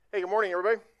Hey, good morning,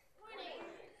 everybody. Morning.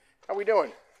 How we doing?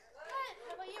 Good.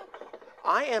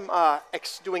 I How about you?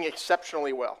 am doing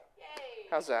exceptionally well. Yay.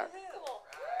 How's that? Cool.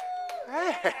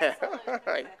 Hey, all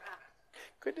right.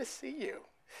 Good to see you.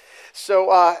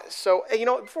 So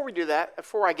before we do that,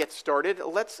 before I get started,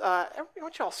 let's why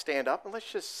don't y'all stand up and let's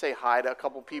just say hi to a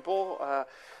couple people.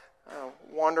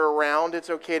 Wander around. It's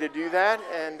okay to do that,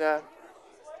 and.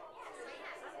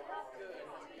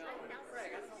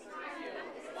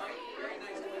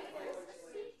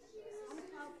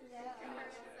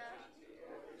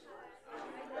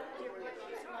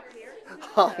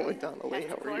 Holly Donnelly,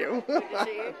 how are you?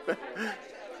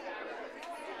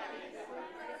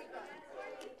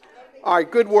 All right,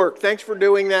 good work. Thanks for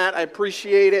doing that. I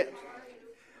appreciate it.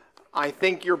 I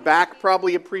think your back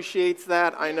probably appreciates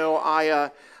that. I know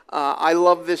I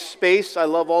love this space. I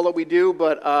love all that we do,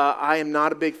 but I am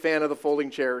not a big fan of the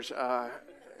folding chairs.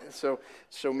 So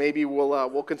maybe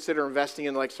we'll consider investing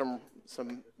in like some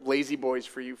lazy boys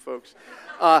for you folks.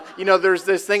 There's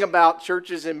this thing about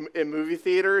churches and movie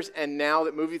theaters, and now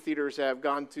that movie theaters have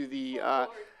gone to the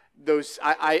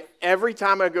I every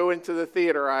time I go into the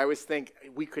theater, I always think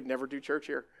we could never do church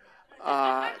here,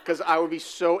 because I would be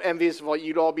so envious of all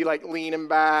you'd all be like leaning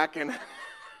back and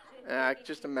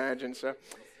just imagine. So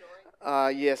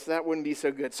yes, that wouldn't be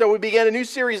so good. So we began a new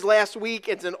series last week.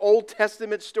 It's an Old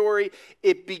Testament story.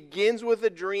 It begins with a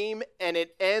dream and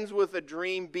it ends with a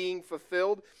dream being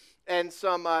fulfilled. And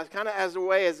some kind of as a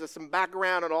way as some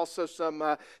background and also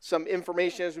some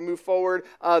information as we move forward.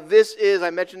 This is, I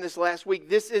mentioned this last week,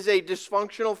 this is a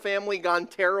dysfunctional family gone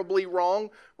terribly wrong,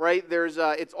 right?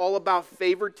 It's all about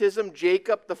favoritism.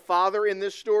 Jacob, the father in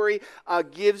this story,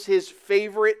 gives his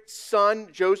favorite son,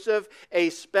 Joseph, a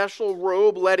special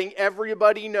robe, letting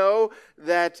everybody know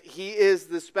that he is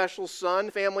the special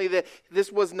son. Family, that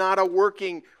this was not a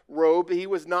working robe. He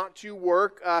was not to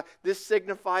work. This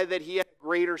signified that he had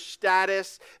greater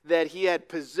status, that he had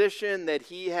position, that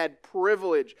he had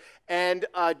privilege. And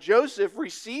Joseph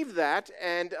received that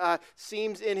and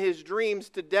seems in his dreams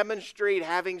to demonstrate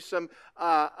having some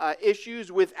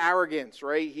issues with arrogance,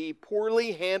 right? He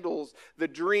poorly handles the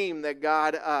dream that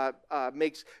God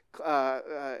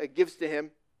gives to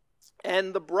him.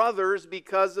 And the brothers,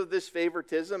 because of this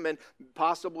favoritism and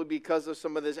possibly because of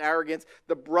some of this arrogance,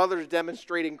 the brothers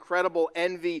demonstrate incredible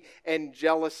envy and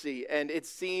jealousy. And it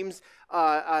seems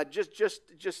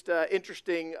just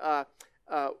interesting. I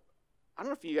don't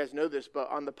know if you guys know this, but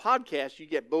on the podcast, you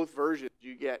get both versions.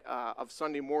 You get of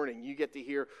Sunday morning. You get to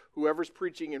hear whoever's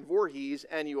preaching in Voorhees,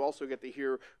 and you also get to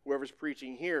hear whoever's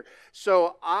preaching here.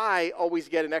 So I always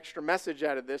get an extra message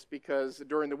out of this because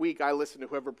during the week, I listen to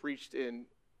whoever preached in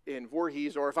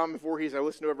Voorhees, or if I'm in Voorhees, I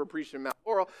listen to whoever preached in Mount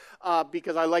Laurel,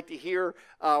 because I like to hear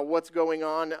what's going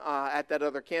on at that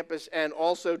other campus, and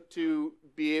also to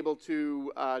be able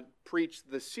to preach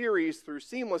the series through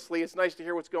seamlessly. It's nice to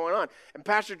hear what's going on. And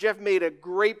Pastor Jeff made a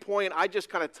great point. I just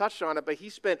kind of touched on it, but he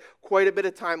spent quite a bit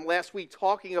of time last week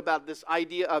talking about this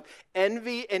idea of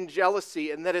envy and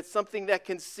jealousy, and that it's something that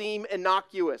can seem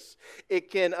innocuous.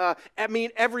 It can,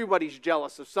 everybody's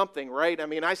jealous of something, right? I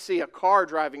mean, I see a car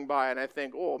driving by and I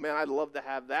think, oh man, I'd love to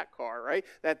have that car, right?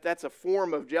 That's a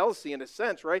form of jealousy in a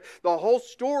sense, right? The whole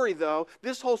story, though,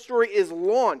 this whole story is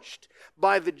launched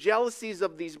by the jealousies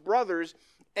of these brothers.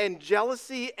 And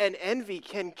jealousy and envy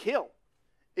can kill.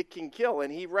 It can kill.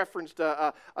 And he referenced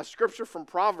a scripture from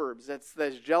Proverbs that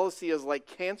says jealousy is like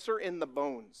cancer in the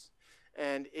bones.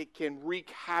 And it can wreak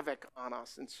havoc on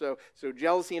us. And so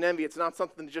jealousy and envy, it's not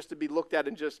something just to be looked at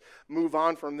and just move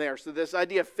on from there. So this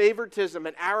idea of favoritism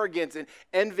and arrogance and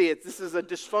envy, this is a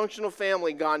dysfunctional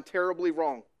family gone terribly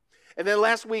wrong. And then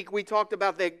last week we talked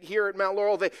about that here at Mount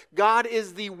Laurel, that God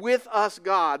is the with us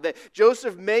God, that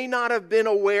Joseph may not have been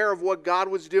aware of what God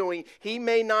was doing. He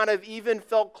may not have even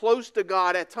felt close to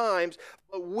God at times,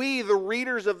 but we, the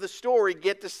readers of the story,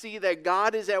 get to see that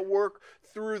God is at work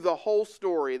through the whole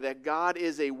story, that God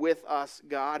is a with us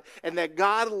God, and that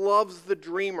God loves the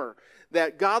dreamer,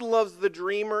 that God loves the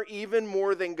dreamer even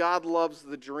more than God loves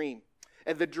the dream.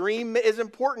 And the dream is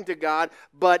important to God,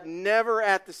 but never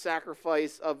at the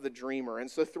sacrifice of the dreamer. And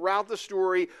so throughout the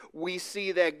story, we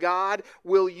see that God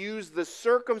will use the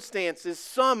circumstances,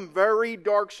 some very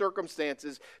dark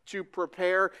circumstances, to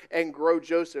prepare and grow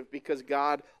Joseph, because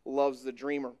God loves the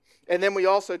dreamer. And then we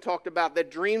also talked about that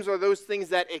dreams are those things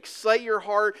that excite your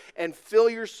heart and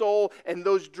fill your soul, and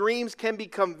those dreams can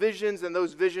become visions, and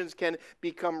those visions can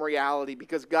become reality,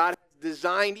 because God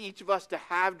designed each of us to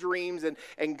have dreams,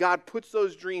 and God puts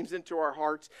those dreams into our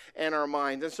hearts and our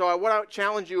minds. And so I want to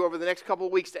challenge you over the next couple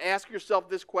of weeks to ask yourself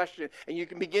this question, and you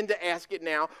can begin to ask it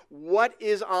now. What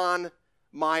is on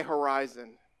my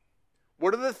horizon?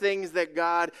 What are the things that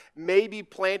God may be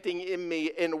planting in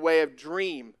me in a way of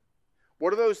dream?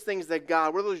 What are those things what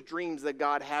are those dreams that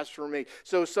God has for me?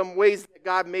 So some ways that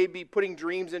God may be putting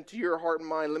dreams into your heart and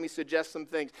mind. Let me suggest some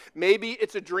things. Maybe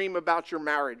it's a dream about your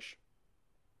marriage.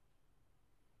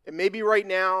 And maybe right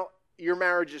now your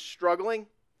marriage is struggling.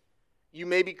 You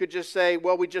maybe could just say,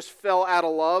 well, we just fell out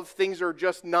of love. Things are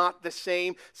just not the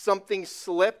same. Something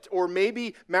slipped. Or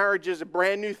maybe marriage is a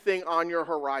brand new thing on your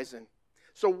horizon.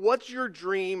 So what's your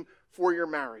dream for your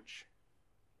marriage?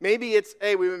 Maybe it's,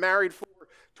 hey, we've been married for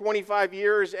 25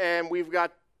 years and we've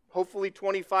got hopefully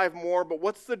 25 more, but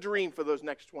what's the dream for those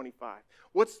next 25?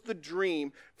 What's the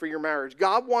dream for your marriage?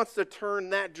 God wants to turn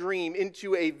that dream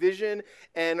into a vision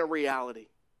and a reality.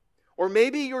 Or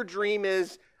maybe your dream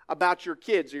is about your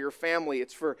kids or your family.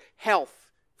 It's for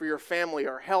health for your family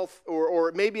or health,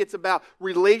 or maybe it's about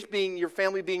your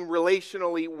family being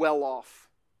relationally well off.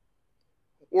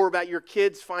 Or about your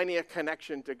kids finding a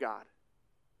connection to God.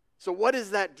 So what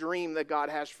is that dream that God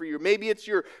has for you? Maybe it's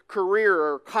your career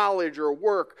or college or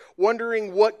work,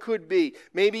 wondering what could be.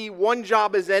 Maybe one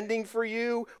job is ending for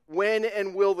you. When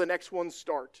and will the next one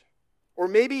start? Or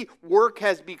maybe work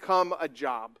has become a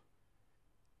job.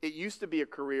 It used to be a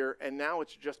career, and now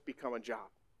it's just become a job.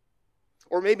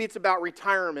 Or maybe it's about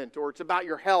retirement, or it's about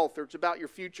your health, or it's about your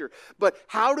future. But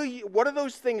what are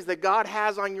those things that God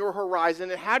has on your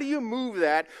horizon, and how do you move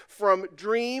that from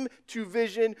dream to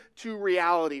vision to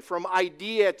reality, from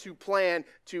idea to plan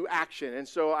to action? And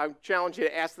so I challenge you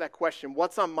to ask that question.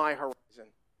 What's on my horizon?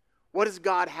 What does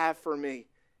God have for me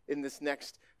in this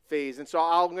next phase? And so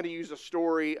I'm going to use a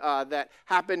story that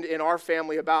happened in our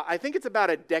family I think it's about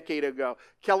a decade ago.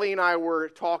 Kelly and I were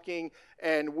talking,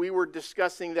 and we were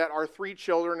discussing that our 3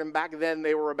 children, and back then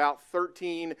they were about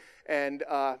 13 and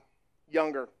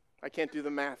younger. I can't do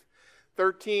the math.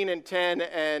 13 and 10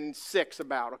 and 6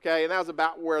 about, okay? And that was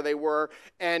about where they were.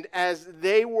 And as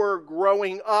they were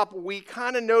growing up, we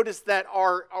kind of noticed that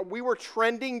we were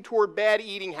trending toward bad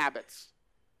eating habits.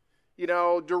 You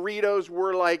know, Doritos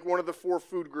were like one of the 4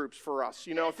 food groups for us,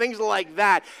 things like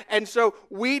that. And so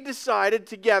we decided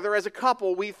together as a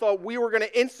couple, we thought we were going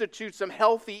to institute some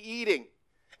healthy eating.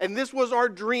 And this was our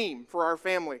dream for our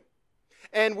family.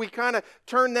 And we kind of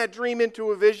turned that dream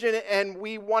into a vision, and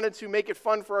we wanted to make it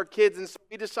fun for our kids. And so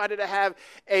we decided to have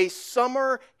a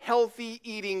summer healthy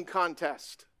eating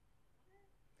contest.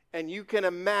 And you can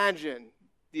imagine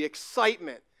the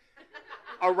excitement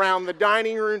around the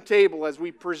dining room table as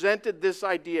we presented this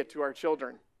idea to our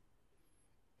children.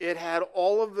 It had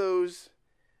all of those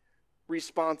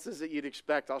responses that you'd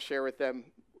expect. I'll share with them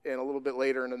in a little bit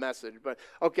later in the message. But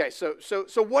okay, so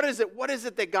what is it? What is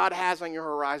it that God has on your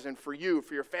horizon for you,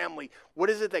 for your family? What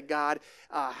is it that God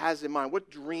has in mind? What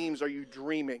dreams are you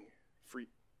dreaming for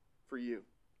you?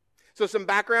 So some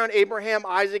background, Abraham,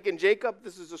 Isaac, and Jacob.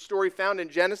 This is a story found in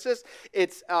Genesis.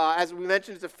 It's, as we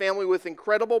mentioned, it's a family with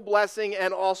incredible blessing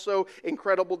and also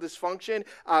incredible dysfunction.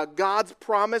 God's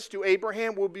promise to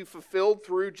Abraham will be fulfilled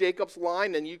through Jacob's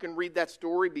line, and you can read that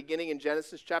story beginning in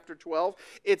Genesis chapter 12.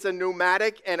 It's a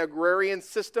nomadic and agrarian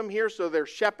system here, so they're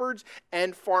shepherds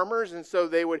and farmers, and so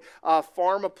they would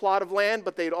farm a plot of land,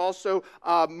 but they'd also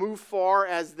move far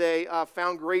as they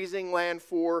found grazing land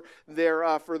for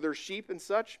their sheep and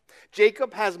such.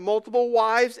 Jacob has multiple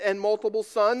wives and multiple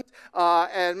sons.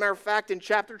 As a matter of fact, in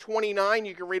chapter 29,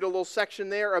 you can read a little section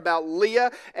there about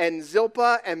Leah and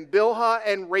Zilpah and Bilhah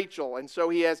and Rachel. And so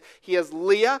he has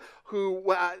Leah,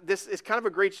 who, this is kind of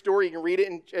a great story. You can read it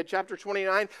in chapter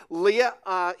 29. Leah,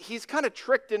 he's kind of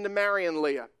tricked into marrying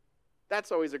Leah.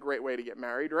 That's always a great way to get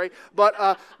married, right?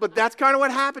 But that's kind of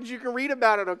what happens. You can read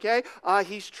about it, okay?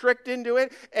 He's tricked into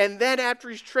it, and then after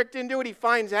he's tricked into it, he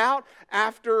finds out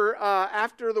after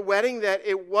the wedding that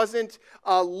it wasn't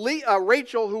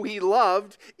Rachel who he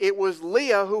loved. It was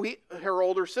Leah, her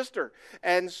older sister.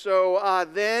 And so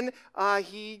then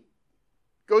he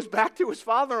goes back to his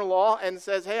father-in-law and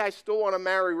says, hey, I still want to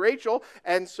marry Rachel.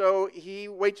 And so he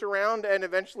waits around and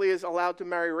eventually is allowed to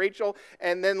marry Rachel.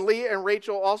 And then Leah and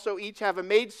Rachel also each have a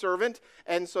maidservant.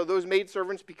 And so those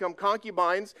maidservants become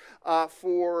concubines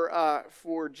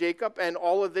for Jacob. And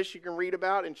all of this you can read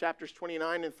about in chapters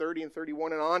 29 and 30 and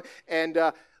 31 and on. And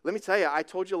let me tell you, I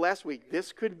told you last week,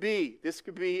 this could be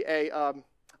a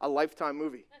Lifetime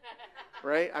movie.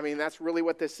 Right? I mean, that's really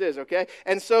what this is, okay?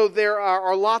 And so there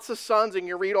are lots of sons, and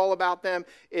you read all about them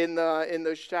in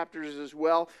those chapters as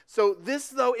well. So this,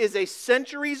 though, is a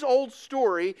centuries-old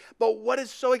story, but what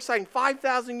is so exciting,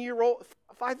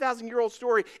 5,000-year-old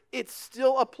story, it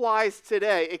still applies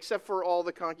today, except for all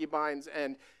the concubines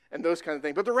and and those kind of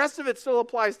things. But the rest of it still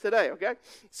applies today, okay?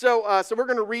 So we're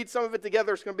going to read some of it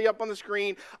together. It's going to be up on the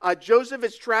screen. Joseph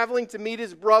is traveling to meet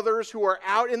his brothers who are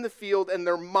out in the field, and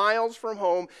they're miles from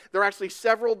home. They're actually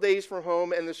several days from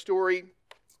home, and the story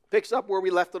picks up where we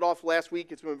left it off last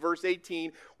week. It's in verse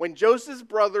 18. When Joseph's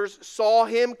brothers saw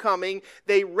him coming,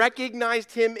 they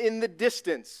recognized him in the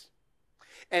distance.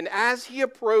 And as he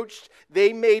approached,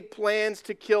 they made plans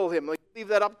to kill him. Leave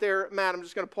that up there, Matt. I'm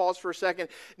just going to pause for a second.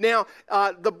 Now,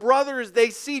 the brothers,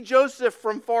 they see Joseph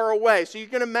from far away. So you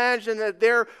can imagine that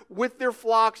they're with their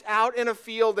flocks out in a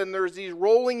field, and there's these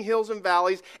rolling hills and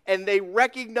valleys, and they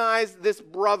recognize this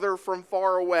brother from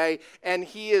far away, and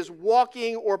he is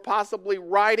walking or possibly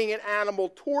riding an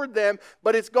animal toward them,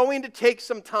 but it's going to take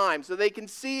some time. So they can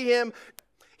see him.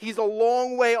 He's a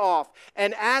long way off.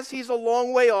 And as he's a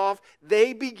long way off,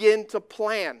 they begin to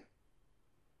plan.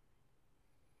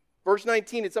 Verse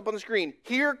 19, it's up on the screen.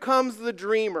 Here comes the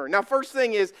dreamer. Now, first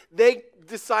thing is, they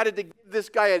decided to give this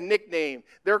guy a nickname.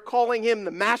 They're calling him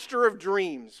the Master of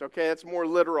Dreams. Okay, that's more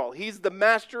literal. He's the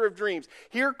Master of Dreams.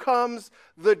 Here comes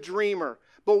the dreamer.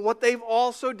 But what they've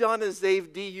also done is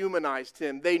they've dehumanized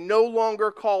him. They no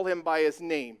longer call him by his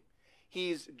name.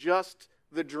 He's just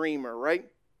the dreamer, right?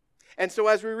 And so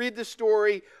as we read the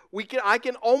story, I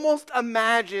can almost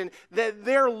imagine that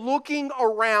they're looking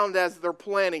around as they're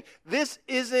planning. This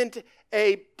isn't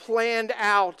a planned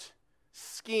out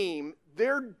scheme.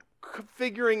 They're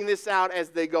figuring this out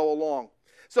as they go along.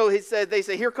 So they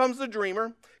say, here comes the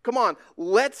dreamer. Come on,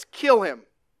 let's kill him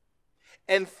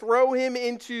and throw him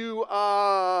into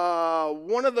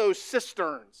one of those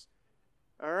cisterns.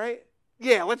 All right?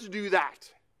 Yeah, let's do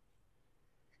that.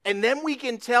 And then we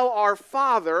can tell our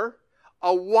father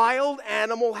a wild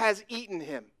animal has eaten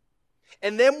him.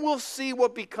 And then we'll see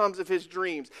what becomes of his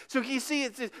dreams. So you see,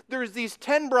 there's these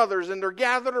 10 brothers, and they're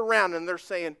gathered around, and they're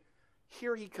saying,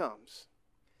 here he comes.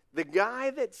 The guy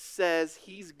that says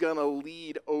he's going to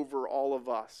lead over all of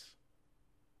us.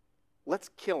 Let's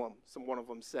kill him, one of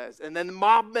them says. And then the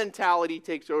mob mentality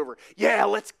takes over. Yeah,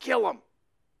 let's kill him.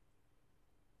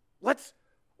 Let's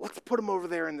put him over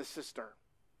there in the cistern.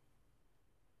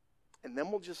 And then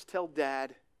we'll just tell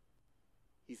Dad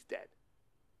he's dead.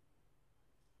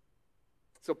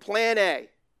 So plan A,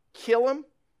 kill him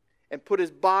and put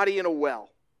his body in a well.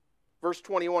 Verse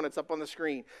 21, it's up on the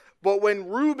screen. But when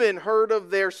Reuben heard of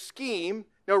their scheme,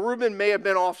 now Reuben may have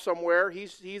been off somewhere.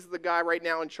 He's the guy right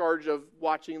now in charge of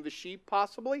watching the sheep,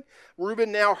 possibly.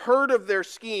 Reuben now heard of their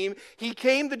scheme. He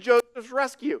came to Joseph's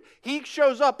rescue. He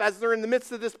shows up as they're in the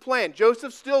midst of this plan.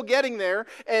 Joseph's still getting there,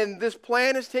 and this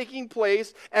plan is taking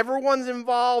place. Everyone's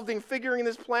involved in figuring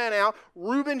this plan out.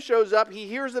 Reuben shows up. He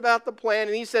hears about the plan,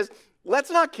 and he says,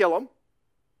 let's not kill him.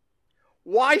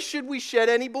 Why should we shed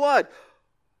any blood?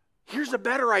 Here's a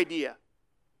better idea.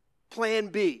 Plan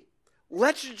B.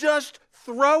 Let's just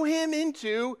throw him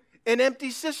into an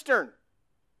empty cistern.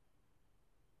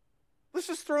 Let's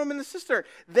just throw him in the cistern.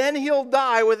 Then he'll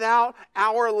die without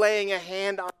our laying a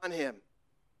hand on him.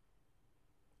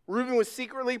 Reuben was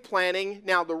secretly planning.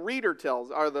 Now the writer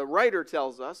tells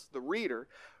us,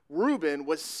 Reuben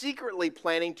was secretly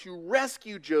planning to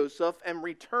rescue Joseph and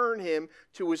return him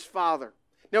to his father.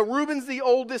 Now, Reuben's the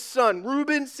oldest son.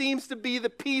 Reuben seems to be the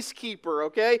peacekeeper,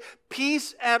 okay?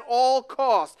 Peace at all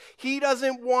costs. He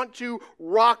doesn't want to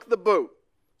rock the boat.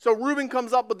 So Reuben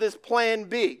comes up with this plan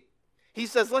B. He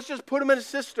says, let's just put him in a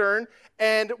cistern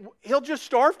and he'll just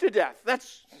starve to death.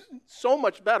 That's so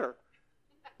much better,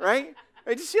 right?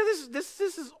 You see how this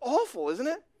is awful, isn't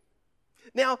it?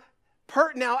 Now,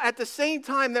 at the same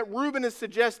time that Reuben is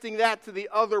suggesting that to the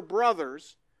other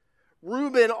brothers,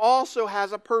 Reuben also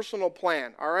has a personal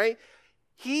plan, all right?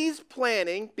 He's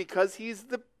planning, because he's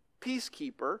the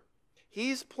peacekeeper,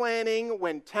 he's planning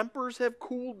when tempers have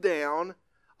cooled down,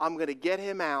 I'm going to get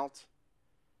him out.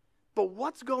 But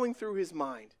what's going through his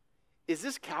mind? Is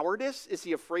this cowardice? Is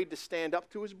he afraid to stand up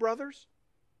to his brothers?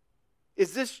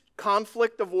 Is this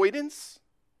conflict avoidance?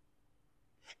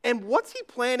 And what's he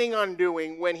planning on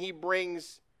doing when he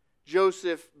brings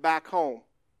Joseph back home?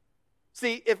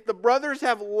 See, if the brothers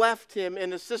have left him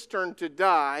in a cistern to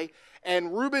die,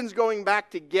 and Reuben's going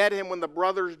back to get him when the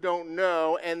brothers don't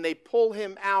know, and they pull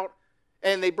him out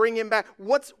and they bring him back,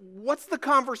 what's the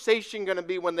conversation going to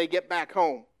be when they get back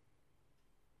home?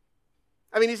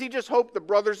 I mean, does he just hope the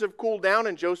brothers have cooled down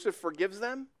and Joseph forgives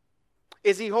them?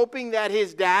 Is he hoping that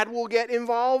his dad will get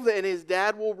involved and his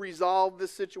dad will resolve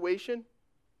this situation?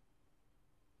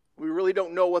 We really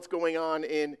don't know what's going on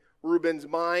in Reuben's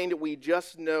mind. We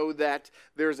just know that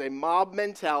there's a mob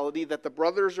mentality that the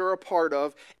brothers are a part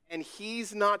of, and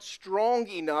he's not strong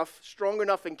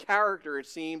enough in character, it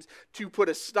seems, to put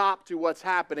a stop to what's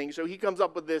happening. So he comes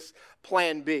up with this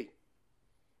plan B.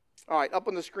 All right, up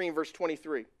on the screen, verse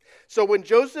 23. So when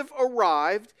Joseph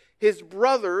arrived, his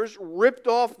brothers ripped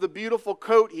off the beautiful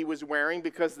coat he was wearing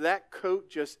because that coat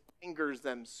just angers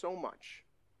them so much.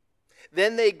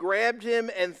 Then they grabbed him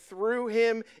and threw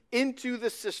him into the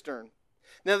cistern.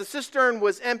 Now the cistern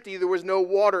was empty, there was no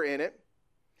water in it.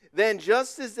 Then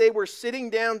just as they were sitting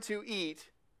down to eat,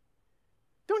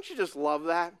 don't you just love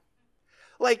that?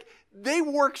 Like, they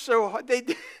work so hard,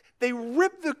 they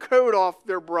rip the coat off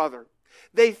their brother.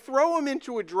 They throw him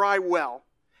into a dry well,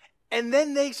 and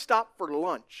then they stop for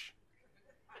lunch.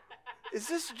 Is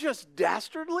this just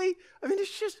dastardly? I mean,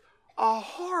 it's just a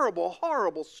horrible,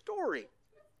 horrible story.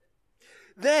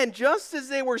 Then, just as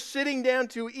they were sitting down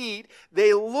to eat,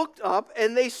 they looked up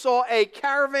and they saw a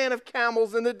caravan of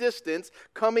camels in the distance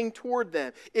coming toward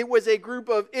them. It was a group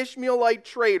of Ishmaelite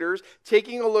traders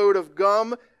taking a load of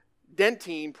gum,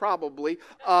 dentine probably,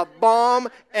 balm,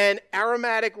 and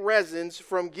aromatic resins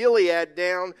from Gilead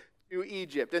down to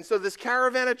Egypt. And so this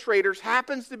caravan of traders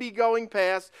happens to be going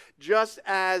past just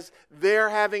as they're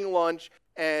having lunch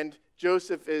and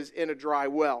Joseph is in a dry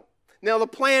well. Now the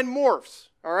plan morphs.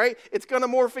 All right, it's going to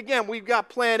morph again. We've got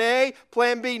plan A,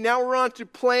 plan B. Now we're on to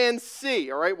plan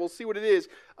C. All right, we'll see what it is.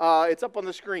 It's up on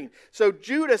the screen. So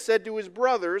Judah said to his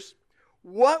brothers,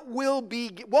 what will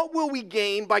we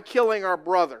gain by killing our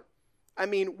brother? I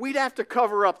mean, we'd have to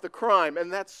cover up the crime,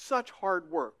 and that's such hard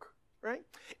work, right?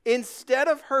 Instead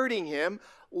of hurting him,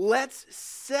 let's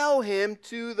sell him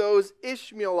to those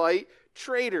Ishmaelite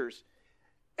traders.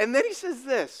 And then he says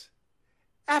this,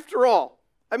 after all,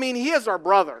 I mean, he is our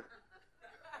brother.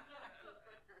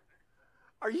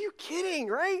 Are you kidding,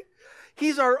 right?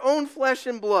 He's our own flesh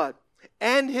and blood.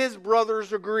 And his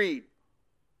brothers agreed.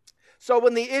 So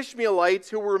when the Ishmaelites,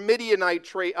 who were Midianite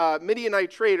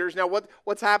traders, now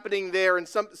what's happening there, and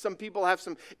some people have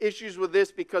some issues with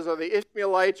this because are they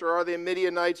Ishmaelites or are they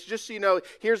Midianites? Just so you know,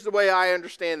 here's the way I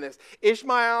understand this.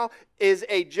 Ishmael is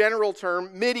a general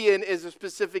term. Midian is a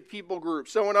specific people group.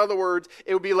 So in other words,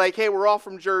 it would be like, hey, we're all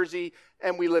from Jersey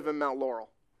and we live in Mount Laurel.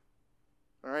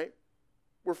 All right?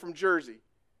 We're from Jersey,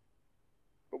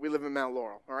 but we live in Mount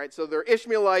Laurel. All right? So they're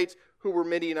Ishmaelites who were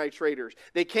Midianite traders.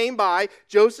 They came by,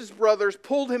 Joseph's brothers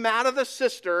pulled him out of the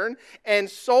cistern and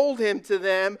sold him to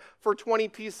them for 20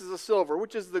 pieces of silver,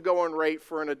 which is the going rate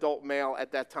for an adult male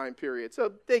at that time period.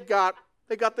 So they got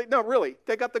the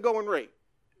going rate.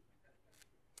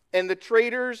 And the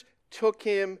traders took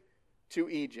him to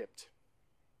Egypt.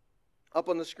 Up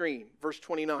on the screen, verse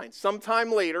 29.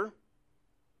 Sometime later,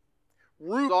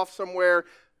 Reuben off somewhere,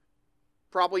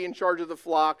 probably in charge of the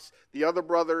flocks. The other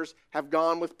brothers have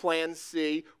gone with plan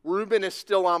C. Reuben is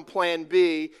still on plan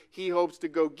B. He hopes to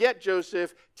go get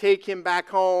Joseph, take him back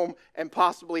home, and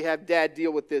possibly have Dad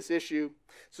deal with this issue.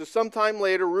 So sometime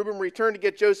later, Reuben returned to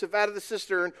get Joseph out of the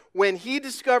cistern. When he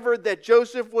discovered that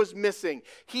Joseph was missing,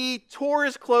 he tore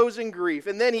his clothes in grief.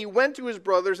 And then he went to his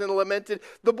brothers and lamented,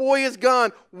 "The boy is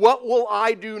gone. What will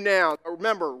I do now?"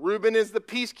 Remember, Reuben is the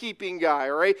peacekeeping guy,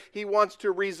 all right? He wants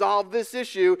to resolve this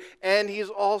issue, and he's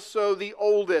also the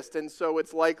oldest. And so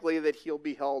it's likely that he'll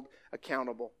be held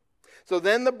accountable. So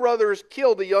then the brothers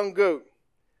killed a young goat.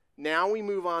 Now we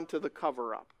move on to the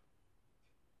cover-up.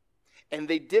 And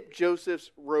they dipped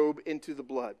Joseph's robe into the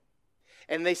blood.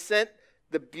 And they sent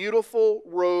the beautiful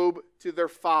robe to their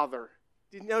father.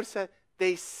 Did you notice that?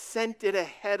 They sent it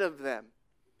ahead of them.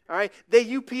 All right? They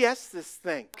UPS this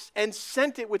thing and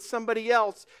sent it with somebody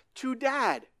else to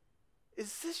Dad.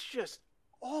 Is this just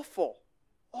awful,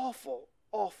 awful,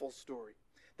 awful story?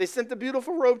 They sent the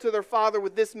beautiful robe to their father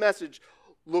with this message.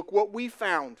 Look what we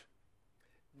found.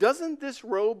 Doesn't this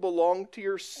robe belong to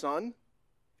your son?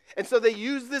 And so they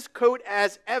use this coat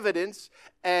as evidence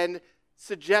and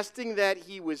suggesting that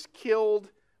he was killed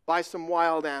by some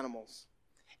wild animals.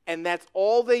 And that's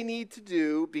all they need to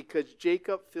do because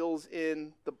Jacob fills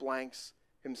in the blanks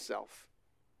himself.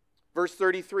 Verse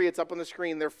 33, it's up on the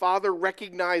screen. Their father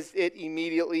recognized it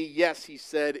immediately. Yes, he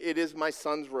said, it is my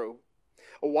son's robe.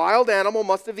 A wild animal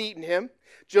must have eaten him.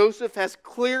 Joseph has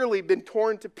clearly been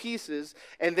torn to pieces,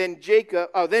 and then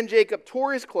Jacob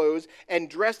tore his clothes and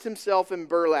dressed himself in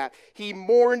burlap. He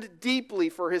mourned deeply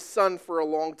for his son for a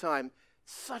long time.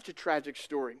 Such a tragic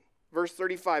story. Verse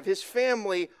 35, his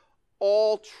family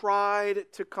all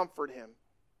tried to comfort him,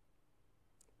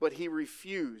 but he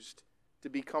refused to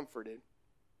be comforted.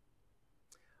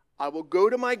 I will go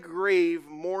to my grave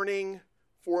mourning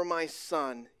for my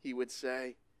son, he would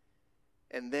say,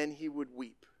 and then he would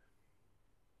weep.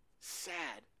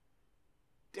 Sad,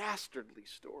 dastardly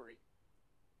story.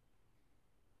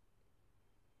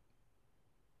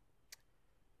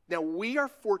 Now, we are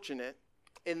fortunate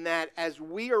in that as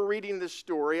we are reading this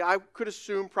story, I could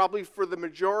assume probably for the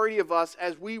majority of us,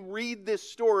 as we read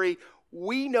this story,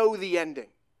 we know the ending.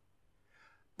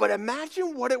 But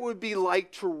imagine what it would be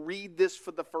like to read this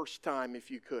for the first time if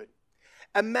you could.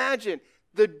 Imagine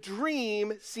the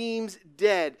dream seems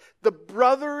dead. The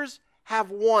brothers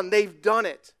have won. They've done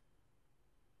it.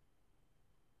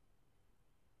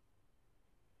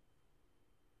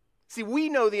 See, we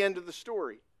know the end of the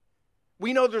story.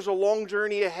 We know there's a long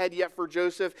journey ahead yet for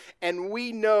Joseph, and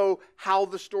we know how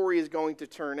the story is going to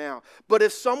turn out. But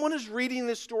if someone is reading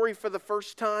this story for the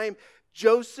first time,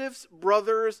 Joseph's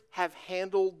brothers have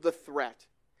handled the threat.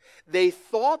 They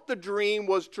thought the dream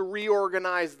was to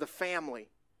reorganize the family,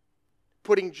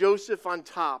 putting Joseph on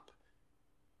top.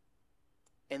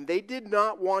 And they did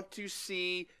not want to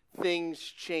see things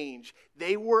change.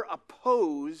 They were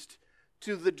opposed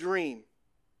to the dream.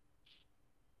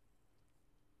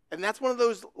 And that's one of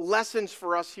those lessons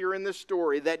for us here in this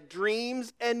story, that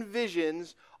dreams and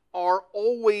visions are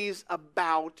always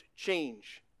about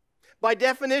change. By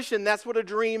definition, that's what a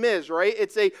dream is, right?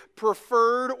 It's a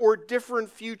preferred or different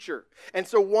future. And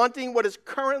so wanting what is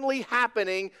currently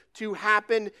happening to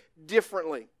happen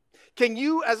differently. Can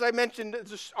you, as I mentioned,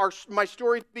 my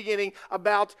story at the beginning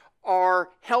about our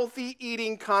healthy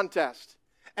eating contest,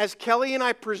 as Kelly and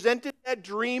I presented that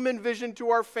dream and vision to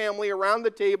our family around the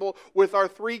table with our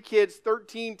 3 kids,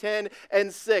 13, 10,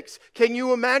 and 6, can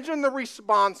you imagine the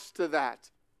response to that?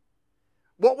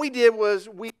 What we did was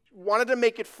we wanted to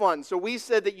make it fun. So we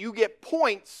said that you get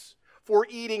points for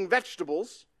eating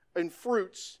vegetables and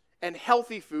fruits and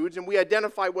healthy foods, and we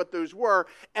identified what those were.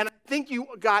 And I think you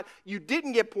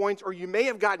didn't get points, or you may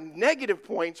have gotten negative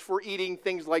points for eating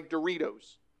things like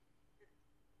Doritos.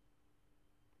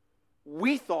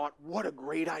 We thought, what a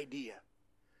great idea.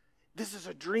 This is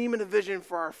a dream and a vision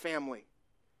for our family.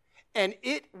 And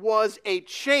it was a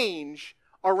change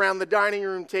around the dining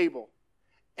room table.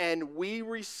 And we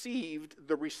received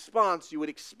the response you would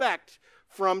expect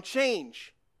from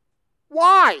change.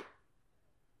 Why?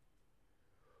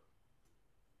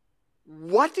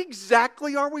 What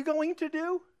exactly are we going to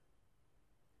do?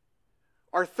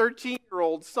 Our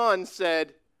 13-year-old son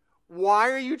said, "Why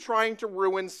are you trying to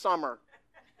ruin summer?"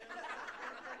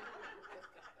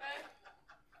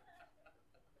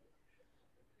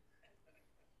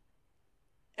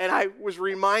 And I was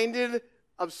reminded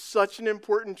of such an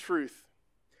important truth.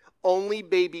 Only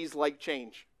babies like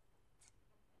change.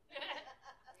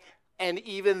 And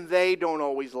even they don't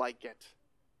always like it.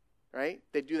 Right?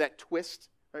 They do that twist,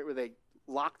 right, where they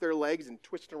lock their legs and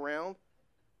twist around.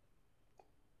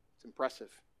 It's impressive.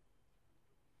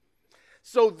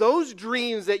 So those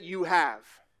dreams that you have,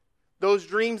 those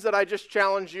dreams that I just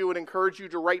challenge you and encourage you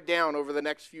to write down over the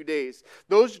next few days,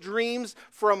 those dreams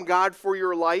from God for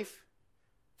your life,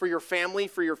 for your family,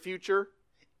 for your future,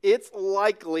 it's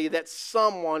likely that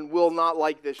someone will not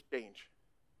like this change.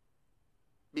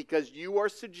 Because you are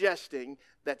suggesting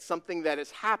that something that is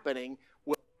happening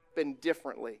will happen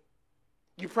differently.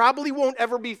 You probably won't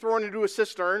ever be thrown into a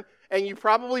cistern, and you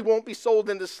probably won't be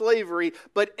sold into slavery,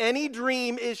 but any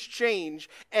dream is change,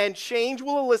 and change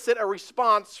will elicit a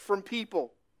response from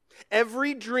people.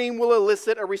 Every dream will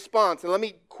elicit a response. And let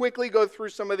me quickly go through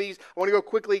some of these. I want to go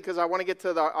quickly because I want to get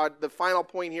to the final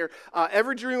point here.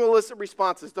 Every dream will elicit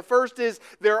responses. The first is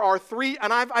there are 3,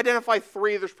 and I've identified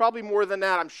 3. There's probably more than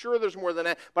that. I'm sure there's more than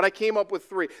that, but I came up with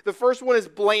 3. The first one is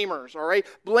blamers, all right?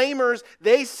 Blamers,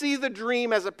 they see the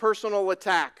dream as a personal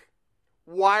attack.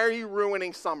 Why are you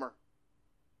ruining summer?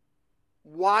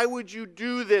 Why would you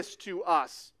do this to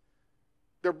us?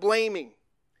 They're blaming.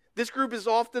 This group is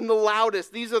often the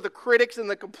loudest. These are the critics and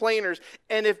the complainers.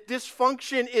 And if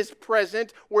dysfunction is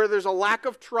present, where there's a lack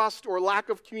of trust or lack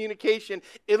of communication,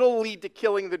 it'll lead to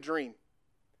killing the dream.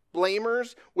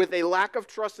 Blamers with a lack of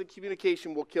trust and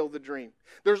communication will kill the dream.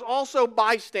 There's also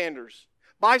bystanders.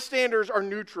 Bystanders are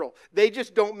neutral. They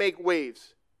just don't make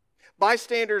waves.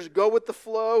 Bystanders go with the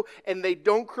flow and they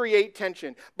don't create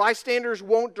tension. Bystanders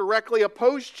won't directly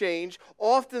oppose change.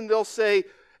 Often they'll say,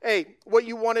 hey, what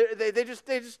you want to, they just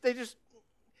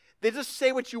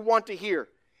say what you want to hear.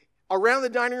 Around the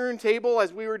dining room table,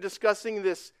 as we were discussing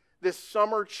this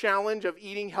summer challenge of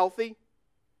eating healthy,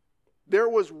 there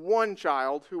was one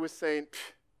child who was saying,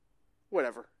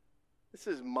 whatever, this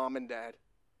is mom and dad.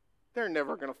 They're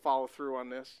never going to follow through on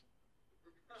this.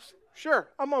 Sure,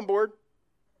 I'm on board.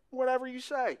 Whatever you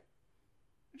say.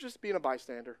 Just being a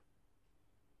bystander.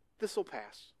 This will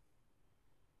pass.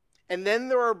 And then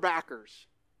there are backers.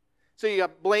 So you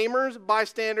got blamers,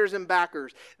 bystanders, and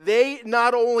backers. They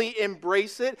not only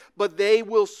embrace it, but they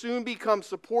will soon become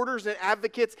supporters and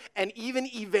advocates and even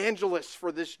evangelists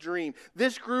for this dream.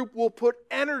 This group will put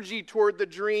energy toward the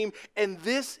dream, and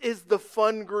this is the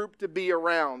fun group to be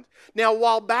around. Now,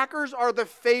 while backers are the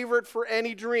favorite for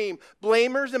any dream,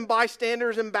 blamers and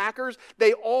bystanders and backers,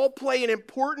 they all play an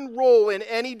important role in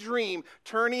any dream,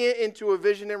 turning it into a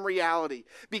vision and reality.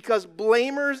 Because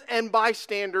blamers and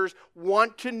bystanders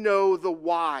want to know the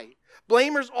why.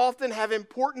 Blamers often have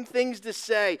important things to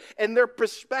say, and their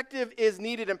perspective is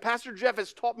needed. And Pastor Jeff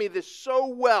has taught me this so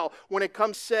well when it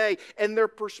comes to say, and their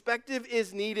perspective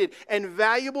is needed. And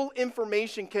valuable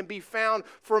information can be found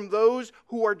from those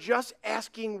who are just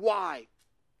asking why.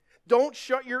 Don't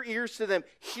shut your ears to them.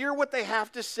 Hear what they have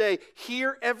to say.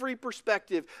 Hear every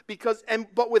perspective.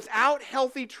 But without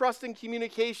healthy trust and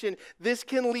communication, this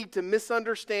can lead to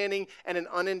misunderstanding and an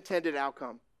unintended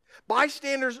outcome.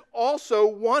 Bystanders also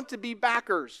want to be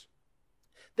backers.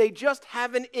 They just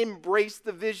haven't embraced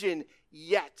the vision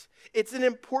yet. It's an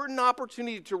important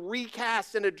opportunity to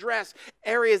recast and address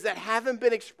areas that haven't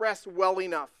been expressed well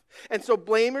enough. And so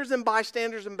blamers and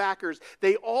bystanders and backers,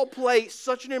 they all play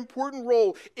such an important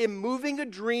role in moving a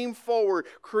dream forward,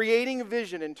 creating a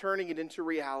vision, and turning it into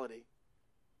reality.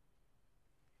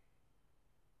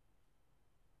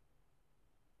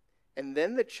 And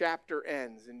then the chapter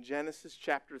ends in Genesis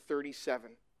chapter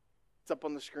 37. It's up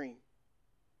on the screen.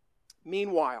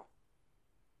 Meanwhile,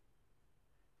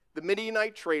 the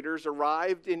Midianite traders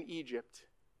arrived in Egypt,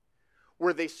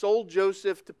 where they sold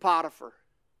Joseph to Potiphar.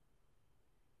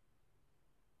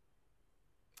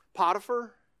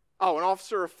 Potiphar? Oh, an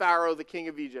officer of Pharaoh, the king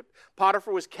of Egypt.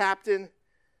 Potiphar was captain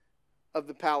of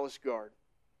the palace guard.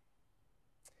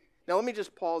 Now let me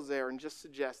just pause there and just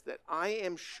suggest that I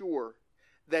am sure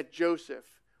that Joseph,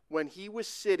 when he was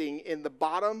sitting in the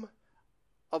bottom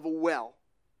of a well,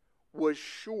 was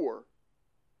sure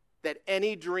that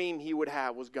any dream he would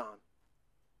have was gone.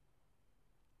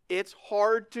 It's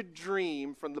hard to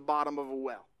dream from the bottom of a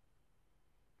well.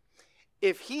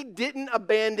 If he didn't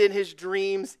abandon his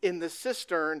dreams in the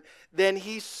cistern, then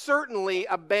he certainly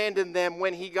abandoned them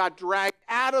when he got dragged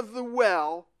out of the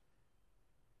well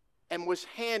and was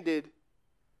handed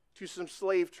to some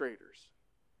slave traders.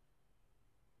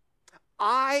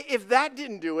 If that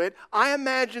didn't do it, I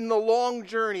imagine the long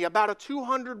journey, about a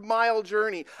 200-mile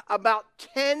journey, about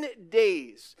 10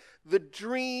 days. The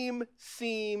dream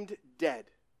seemed dead.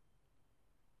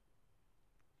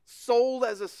 Sold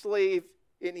as a slave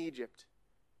in Egypt.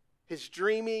 His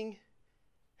dreaming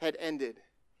had ended.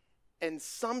 And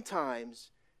sometimes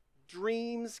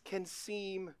dreams can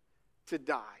seem to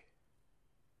die.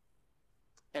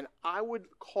 And I would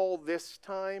call this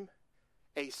time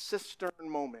a cistern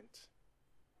moment.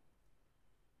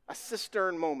 A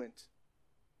cistern moment.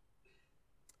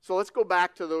 So let's go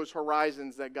back to those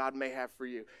horizons that God may have for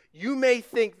you. You may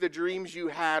think the dreams you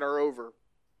had are over.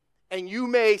 And you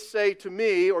may say to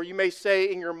me, or you may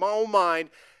say in your own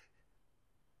mind,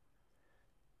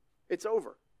 it's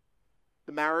over.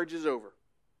 The marriage is over.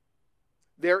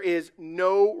 There is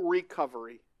no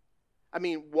recovery. I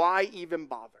mean, why even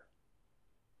bother?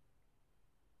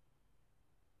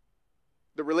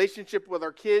 The relationship with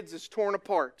our kids is torn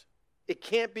apart. It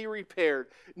can't be repaired.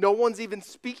 No one's even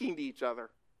speaking to each other.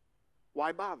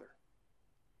 Why bother?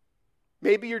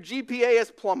 Maybe your GPA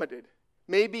has plummeted.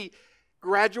 Maybe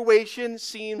graduation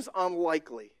seems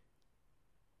unlikely.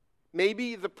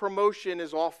 Maybe the promotion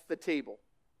is off the table.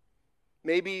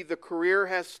 Maybe the career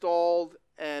has stalled,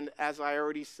 and as I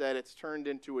already said, it's turned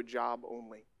into a job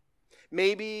only.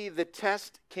 Maybe the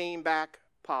test came back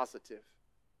positive.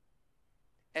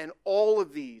 And all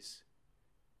of these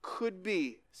could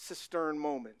be cistern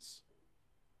moments.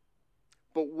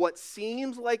 But what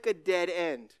seems like a dead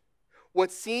end,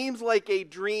 what seems like a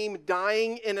dream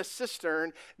dying in a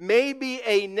cistern, may be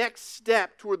a next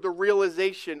step toward the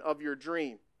realization of your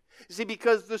dream. You see,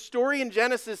 because the story in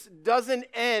Genesis doesn't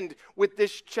end with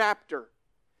this chapter.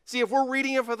 See, if we're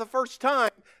reading it for the first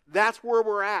time, that's where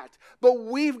we're at. But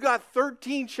we've got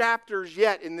 13 chapters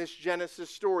yet in this Genesis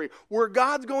story where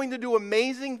God's going to do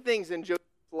amazing things in Joseph's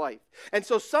life. And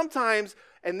so sometimes,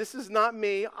 and this is not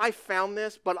me, I found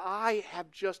this, but I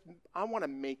want to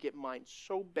make it mine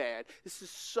so bad. This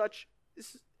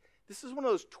is one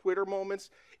of those Twitter moments.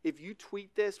 If you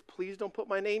tweet this, please don't put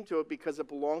my name to it because it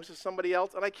belongs to somebody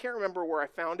else. And I can't remember where I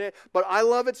found it, but I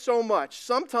love it so much.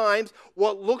 Sometimes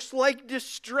what looks like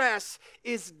distress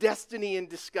is destiny in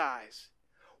disguise.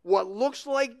 What looks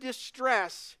like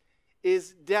distress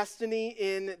is destiny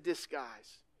in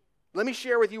disguise. Let me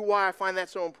share with you why I find that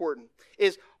so important.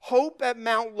 Is Hope at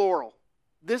Mount Laurel,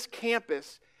 this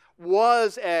campus,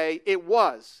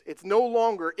 it's no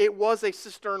longer, it was a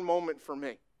cistern moment for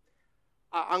me.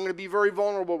 I'm going to be very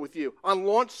vulnerable with you. On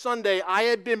launch Sunday, I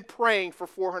had been praying for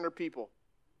 400 people.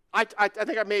 I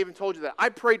think I may have even told you that. I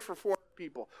prayed for 400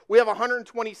 people. We have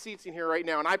 120 seats in here right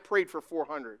now, and I prayed for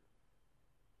 400.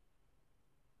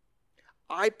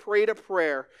 I prayed a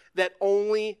prayer that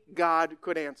only God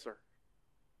could answer.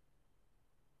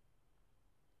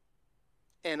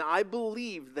 And I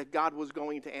believed that God was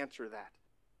going to answer that.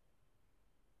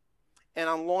 And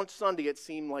on launch Sunday, it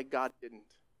seemed like God didn't.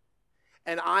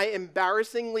 And I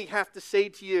embarrassingly have to say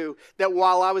to you that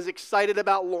while I was excited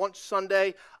about launch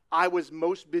Sunday, I was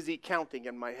most busy counting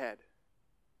in my head.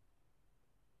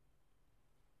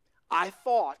 I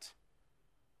thought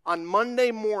on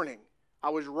Monday morning, I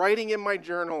was writing in my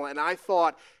journal and I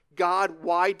thought, God,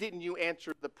 why didn't you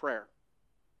answer the prayer?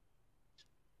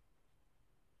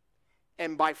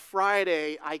 And by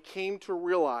Friday, I came to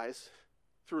realize,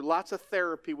 through lots of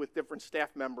therapy with different staff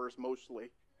members mostly,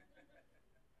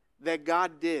 that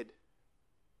God did.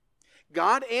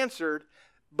 God answered,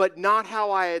 but not how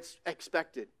I had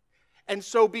expected. And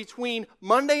so between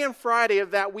Monday and Friday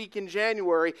of that week in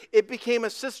January, it became a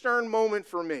cistern moment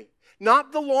for me.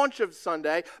 Not the launch of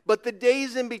Sunday, but the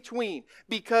days in between.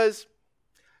 Because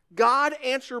God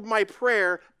answered my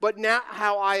prayer, but not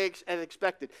how I had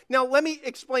expected. Now, let me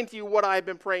explain to you what I've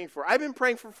been praying for. I've been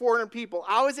praying for 400 people.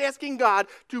 I was asking God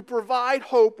to provide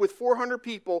hope with 400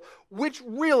 people, which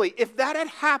really, if that had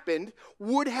happened,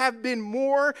 would have been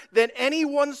more than any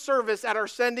one service at our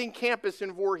sending campus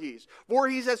in Voorhees.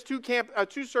 Voorhees has two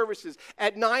services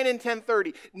at 9 and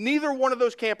 10:30. Neither one of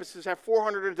those campuses have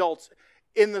 400 adults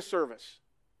in the service.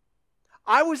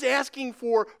 I was asking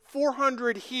for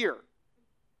 400 here.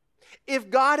 If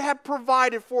God had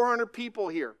provided 400 people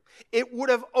here, it would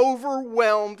have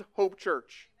overwhelmed Hope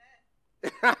Church.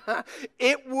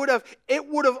 It would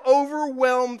have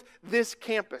overwhelmed this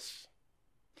campus.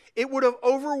 It would have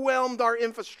overwhelmed our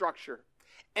infrastructure.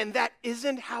 And that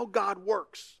isn't how God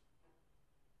works.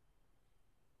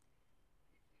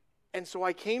 And so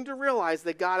I came to realize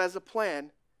that God has a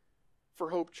plan for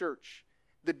Hope Church.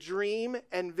 The dream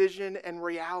and vision and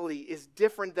reality is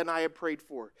different than I had prayed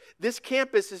for. This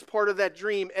campus is part of that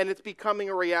dream, and it's becoming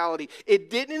a reality.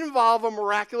 It didn't involve a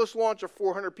miraculous launch of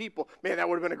 400 people. Man, that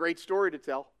would have been a great story to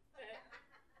tell.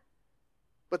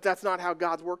 But that's not how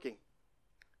God's working.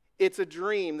 It's a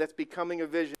dream that's becoming a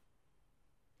vision.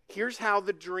 Here's how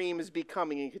the dream is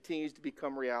becoming and continues to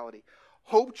become reality.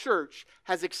 Hope Church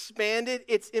has expanded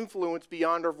its influence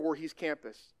beyond our Voorhees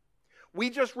campus.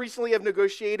 We just recently have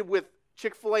negotiated with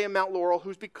Chick-fil-A in Mount Laurel,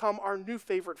 who's become our new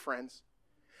favorite friends.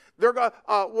 They're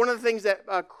one of the things that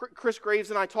Chris Graves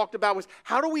and I talked about was,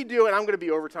 how do we do, and I'm going to be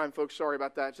overtime, folks, sorry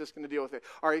about that, just going to deal with it.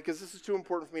 All right, because this is too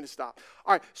important for me to stop.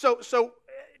 All right, so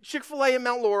Chick-fil-A in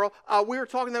Mount Laurel, we were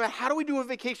talking about how do we do a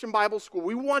vacation Bible school?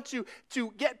 We want to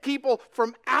get people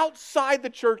from outside the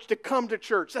church to come to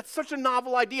church. That's such a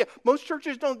novel idea. Most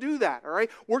churches don't do that, all right?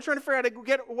 We're trying to figure out how to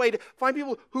get a way to find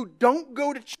people who don't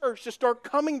go to church to start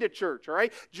coming to church, all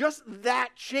right? Just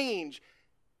that change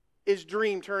is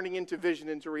dream turning into vision,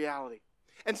 into reality.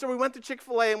 And so we went to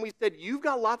Chick-fil-A and we said, you've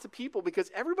got lots of people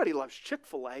because everybody loves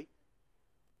Chick-fil-A.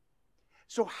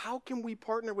 So how can we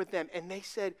partner with them? And they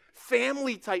said,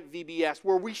 family type VBS,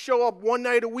 where we show up one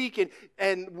night a week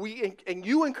and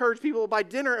you encourage people to buy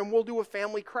dinner and we'll do a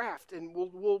family craft and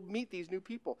we'll meet these new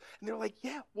people. And they're like,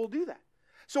 yeah, we'll do that.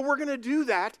 So we're going to do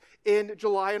that in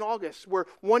July and August, where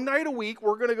one night a week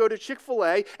we're going to go to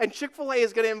Chick-fil-A, and Chick-fil-A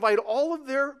is going to invite all of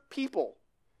their people,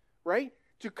 right,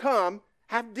 to come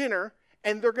have dinner.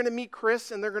 And they're going to meet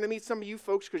Chris, and they're going to meet some of you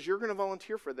folks because you're going to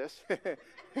volunteer for this.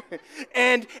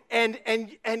 and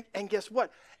guess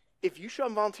what? If you show up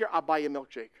and volunteer, I'll buy you a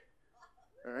milkshake.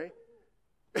 All right?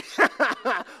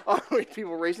 All right,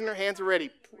 people raising their hands already.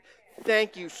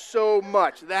 Thank you so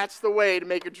much. That's the way to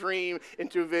make a dream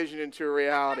into a vision, into a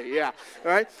reality. Yeah.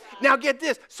 All right. Now get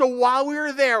this. So while we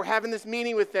were there having this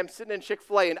meeting with them, sitting in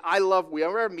Chick-fil-A, and we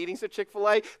ever have meetings at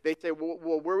Chick-fil-A, they say,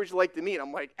 well, where would you like to meet?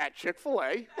 I'm like, at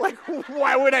Chick-fil-A? Like,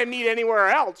 why would I meet anywhere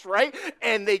else, right?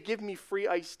 And they give me free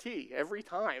iced tea every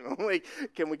time. I'm like,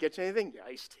 can we get you anything? Yeah,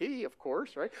 iced tea, of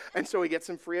course, right? And so we get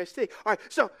some free iced tea. All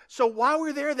right. So while we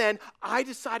were there then, I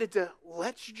decided to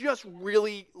let's just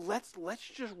roll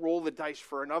the dice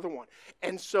for another one.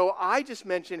 And so I just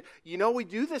mentioned, we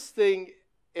do this thing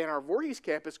in our Voorhees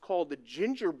campus called the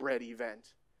gingerbread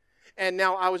event. And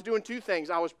now I was doing two things.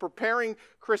 I was preparing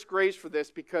Chris Graves for this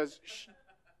because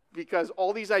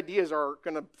all these ideas are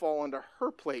going to fall onto her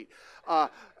plate.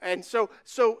 And so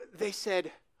they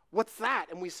said, what's that?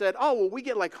 And we said, oh, well, we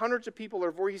get like hundreds of people at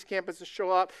our Voorhees campus to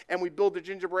show up, and we build a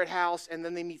gingerbread house, and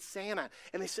then they meet Santa.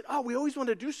 And they said, oh, we always want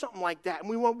to do something like that. And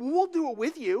we went, well, we'll do it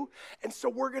with you. And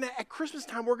so at Christmas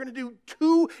time, we're going to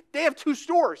do they have 2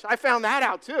 stores. I found that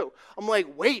out too. I'm like,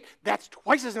 wait, that's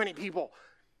twice as many people.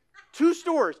 2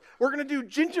 stores. We're going to do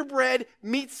gingerbread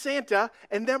meets Santa,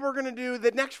 and then we're going to do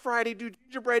the next Friday, do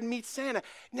gingerbread meets Santa.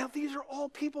 Now, these are all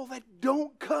people that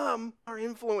don't come our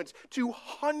influence to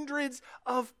hundreds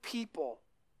of people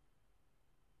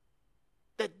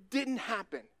that didn't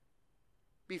happen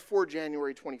before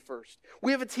January 21st.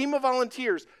 We have a team of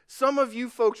volunteers. Some of you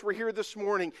folks were here this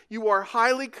morning. You are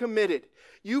highly committed.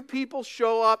 You people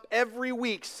show up every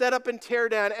week, set up and tear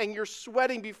down, and you're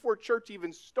sweating before church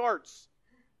even starts.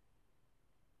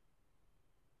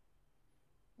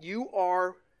 You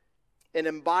are an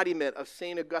embodiment of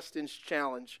St. Augustine's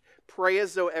challenge. Pray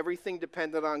as though everything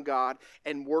depended on God,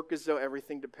 and work as though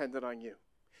everything depended on you.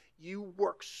 You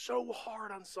work so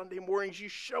hard on Sunday mornings. You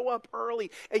show up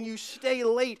early and you stay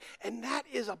late, and that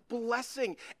is a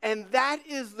blessing. And that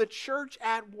is the church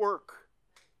at work.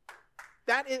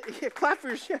 That is, clap for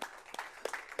yourself.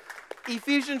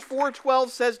 Ephesians 4:12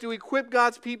 says to equip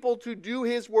God's people to do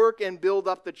his work and build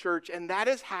up the church, and that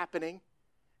is happening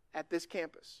at this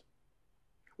campus.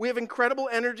 We have incredible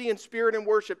energy and spirit in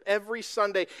worship every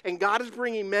Sunday, and God is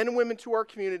bringing men and women to our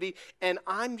community, and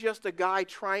I'm just a guy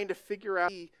trying to figure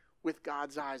out with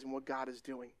God's eyes and what God is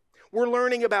doing. We're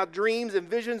learning about dreams and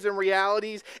visions and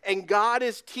realities, and God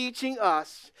is teaching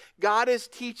us, God is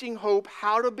teaching Hope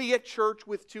how to be a church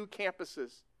with 2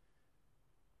 campuses.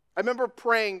 I remember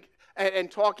praying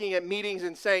and talking at meetings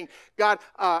and saying, God,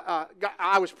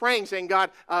 I was praying saying,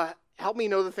 God, help me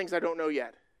know the things I don't know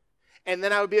yet. And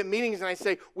then I would be at meetings and I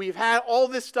say, we've had all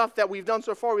this stuff that we've done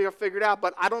so far, we have figured out,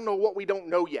 but I don't know what we don't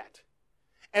know yet.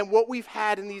 And what we've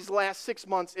had in these last 6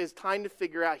 months is time to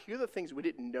figure out, here are the things we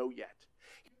didn't know yet.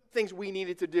 Here are the things we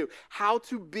needed to do. How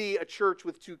to be a church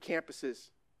with 2 campuses.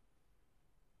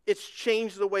 It's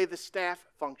changed the way the staff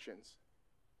functions.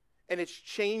 And it's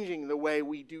changing the way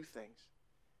we do things.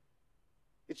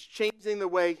 It's changing the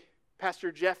way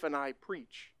Pastor Jeff and I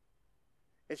preach.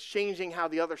 It's changing how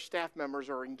the other staff members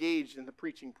are engaged in the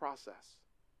preaching process.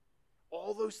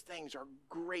 All those things are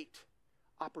great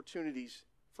opportunities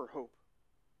for hope.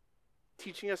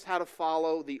 Teaching us how to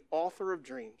follow the author of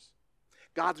dreams.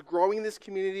 God's growing this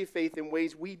community of faith in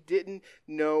ways we didn't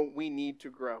know we need to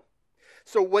grow.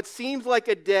 So what seems like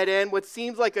a dead end, what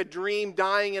seems like a dream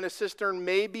dying in a cistern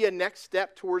may be a next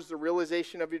step towards the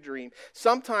realization of your dream.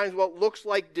 Sometimes what looks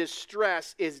like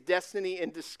distress is destiny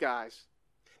in disguise.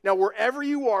 Now, wherever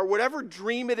you are, whatever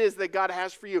dream it is that God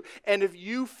has for you, and if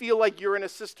you feel like you're in a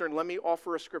cistern, let me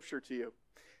offer a scripture to you.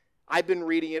 I've been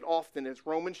reading it often. It's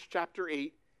Romans chapter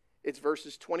 8. It's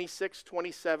verses 26,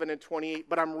 27, and 28.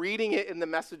 But I'm reading it in the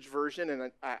Message version,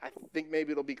 and I think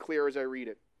maybe it'll be clear as I read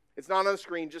it. It's not on the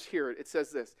screen, just hear it. It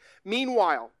says this.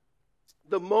 Meanwhile,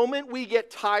 the moment we get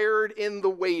tired in the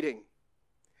waiting,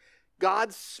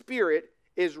 God's Spirit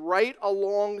is right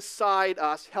alongside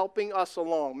us, helping us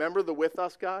along. Remember the with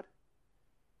us God?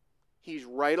 He's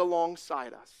right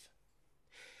alongside us.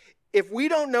 If we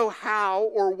don't know how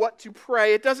or what to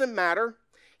pray, it doesn't matter.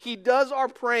 He does our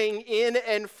praying in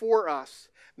and for us,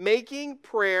 making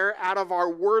prayer out of our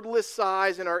wordless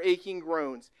sighs and our aching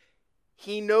groans.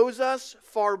 He knows us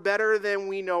far better than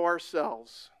we know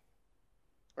ourselves.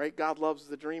 Right? God loves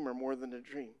the dreamer more than the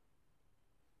dream.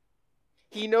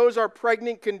 He knows our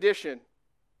pregnant condition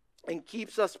and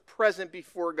keeps us present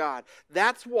before God.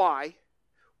 That's why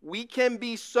we can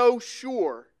be so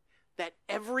sure that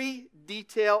every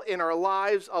detail in our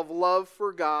lives of love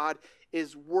for God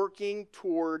is working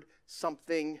toward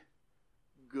something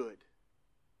good.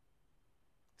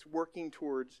 It's working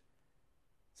towards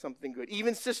something good.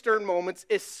 Even cistern moments,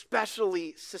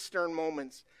 especially cistern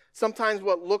moments. Sometimes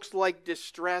what looks like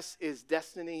distress is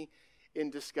destiny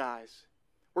in disguise.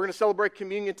 We're going to celebrate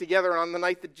communion together. On the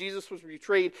night that Jesus was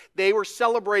betrayed, they were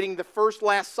celebrating the first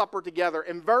Last Supper together.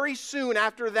 And very soon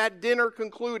after that dinner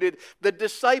concluded, the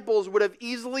disciples would have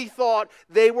easily thought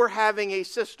they were having a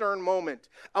cistern moment.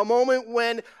 A moment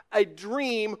when a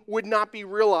dream would not be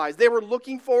realized. They were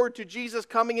looking forward to Jesus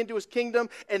coming into his kingdom,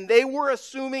 and they were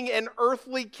assuming an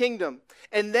earthly kingdom.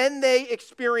 And then they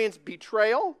experienced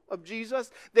betrayal of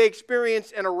Jesus. They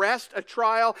experienced an arrest, a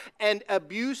trial, and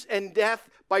abuse and death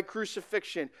by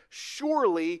crucifixion.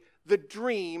 Surely the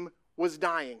dream was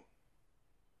dying.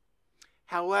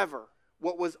 However,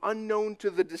 what was unknown to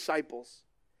the disciples,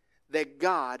 that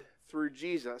God, through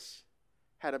Jesus,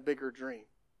 had a bigger dream.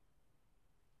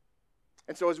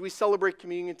 And so as we celebrate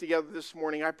communion together this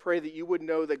morning, I pray that you would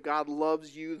know that God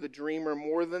loves you, the dreamer,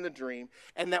 more than the dream,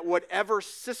 and that whatever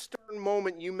cistern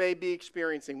moment you may be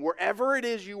experiencing, wherever it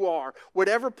is you are,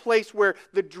 whatever place where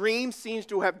the dream seems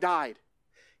to have died,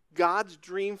 God's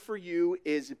dream for you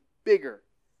is bigger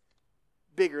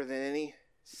than any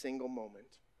single moment.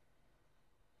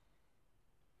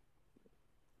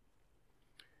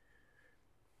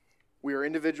 We are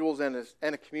individuals and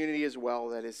a community as well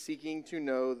that is seeking to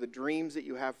know the dreams that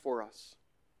you have for us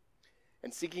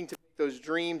and seeking to make those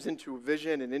dreams into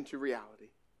vision and into reality.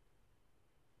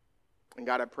 And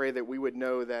God, I pray that we would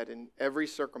know that in every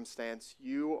circumstance,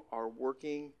 you are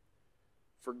working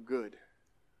for good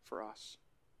for us.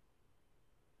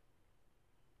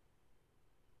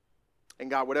 And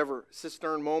God, whatever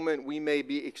cistern moment we may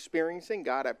be experiencing,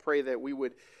 God, I pray that we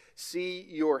would see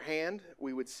your hand,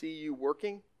 we would see you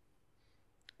working,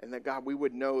 and that, God, we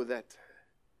would know that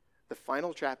the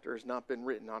final chapter has not been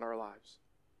written on our lives.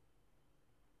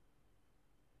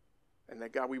 And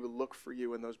that, God, we would look for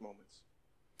you in those moments.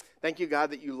 Thank you,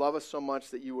 God, that you love us so much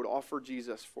that you would offer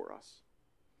Jesus for us.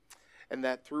 And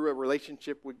that through a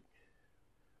relationship with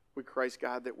Christ,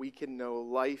 God, that we can know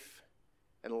life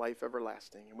and life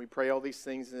everlasting. And we pray all these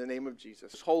things in the name of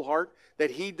Jesus. His whole heart, that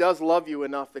he does love you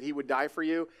enough that he would die for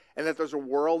you, and that there's a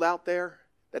world out there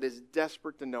that is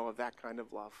desperate to know of that kind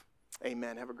of love.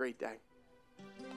 Amen. Have a great day.